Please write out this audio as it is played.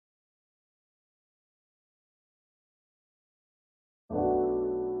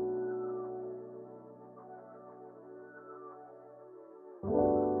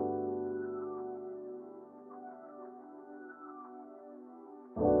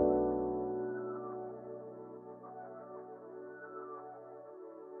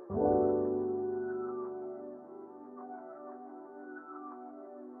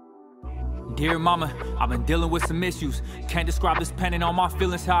Dear mama, I've been dealing with some issues. Can't describe this pain and all my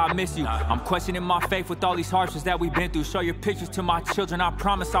feelings, how I miss you. I'm questioning my faith with all these hardships that we've been through. Show your pictures to my children, I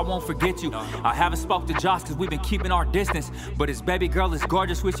promise I won't forget you. I haven't spoke to Josh cause we've been keeping our distance, but his baby girl is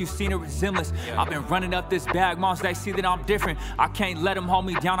gorgeous, wish you've seen her resemblance. I've been running up this bag, moms, they see that I'm different. I can't let them hold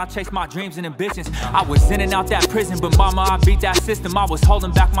me down, I chase my dreams and ambitions. I was in and out that prison, but mama, I beat that system. I was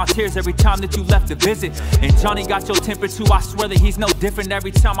holding back my tears every time that you left to visit. And Johnny got your temper too, I swear that he's no different.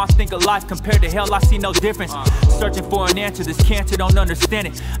 Every time I think of life compared to hell, I see no difference. Searching for an answer, this cancer don't understand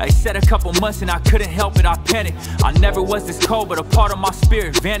it. I said a couple months and I couldn't help it, I panicked. I never was this cold, but a part of my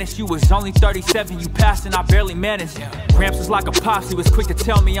spirit vanished. You was only 37, you passed and I barely managed. Gramps was like a pops, he was quick to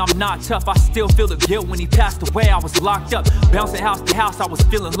tell me I'm not tough. I still feel the guilt when he passed away, I was locked up. Bouncing house to house, I was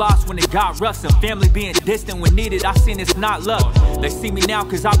feeling lost when it got rough. Some family being distant when needed, I seen it's not love. They see me now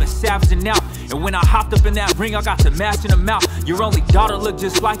cause I've been savaging out. And when I hopped up in that ring, I got to mashing them out. Your only daughter look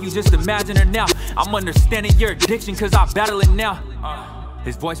just like you, just imagine her now. I'm understanding your addiction cause I battle it now.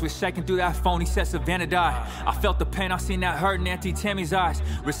 His voice was shaking through that phone, he said Savannah died. I felt the pain, I seen that hurt in Auntie Tammy's eyes.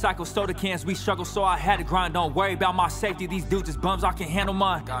 Recycled soda cans, we struggle so I had to grind. Don't worry about my safety, these dudes is bums, I can handle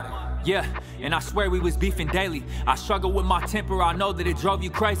mine. Yeah, and I swear we was beefing daily. I struggle with my temper, I know that it drove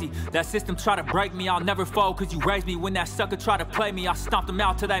you crazy. That system tried to break me, I'll never fold cause you raised me. When that sucker tried to play me, I stomped him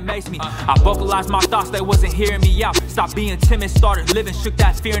out till they maced me. I vocalized my thoughts, they wasn't hearing me out. Stopped being timid, started living, shook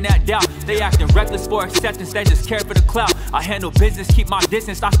that fear and that doubt. They acting reckless for acceptance, they just care for the clout. I handle business, keep my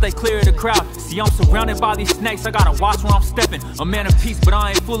distance, I stay clear of the crowd. See, I'm surrounded by these snakes, I gotta watch where I'm stepping. A man of peace, but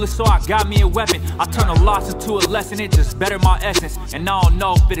I ain't foolish, so I got me a weapon. I turn a loss into a lesson, it just bettered my essence. And I don't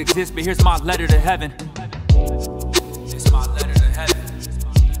know if it exists, but here's my letter to heaven.